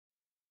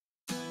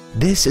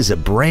This is a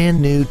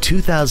brand new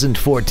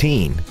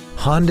 2014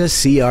 Honda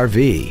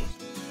CR-V.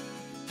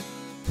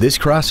 This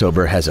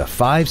crossover has a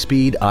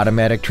 5-speed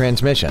automatic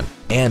transmission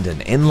and an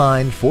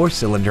inline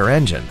 4-cylinder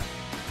engine.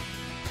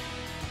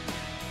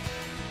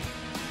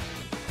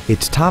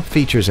 Its top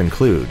features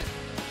include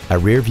a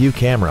rear-view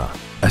camera,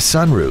 a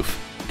sunroof,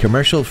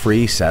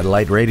 commercial-free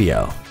satellite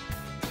radio,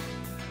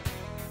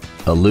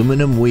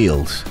 aluminum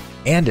wheels,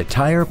 and a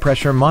tire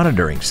pressure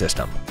monitoring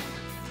system.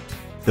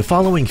 The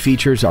following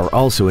features are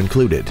also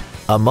included: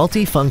 a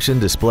multi-function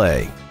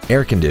display,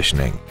 air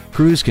conditioning,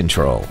 cruise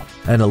control,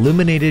 an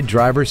illuminated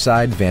driver's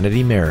side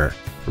vanity mirror,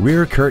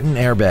 rear curtain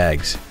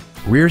airbags,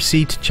 rear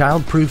seat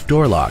child-proof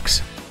door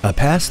locks, a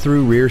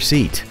pass-through rear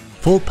seat,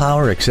 full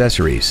power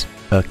accessories,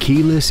 a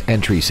keyless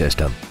entry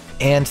system,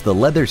 and the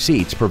leather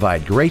seats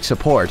provide great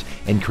support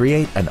and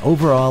create an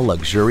overall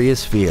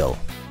luxurious feel.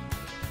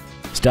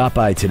 Stop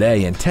by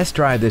today and test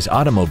drive this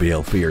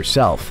automobile for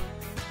yourself.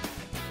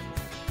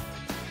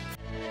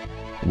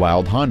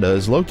 Wilde Honda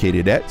is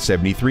located at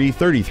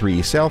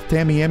 7333 South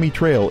Tamiami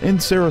Trail in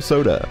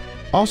Sarasota.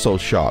 Also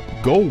shop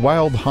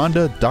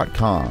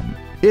GoWildeHonda.com.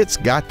 It's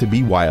got to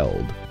be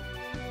wild.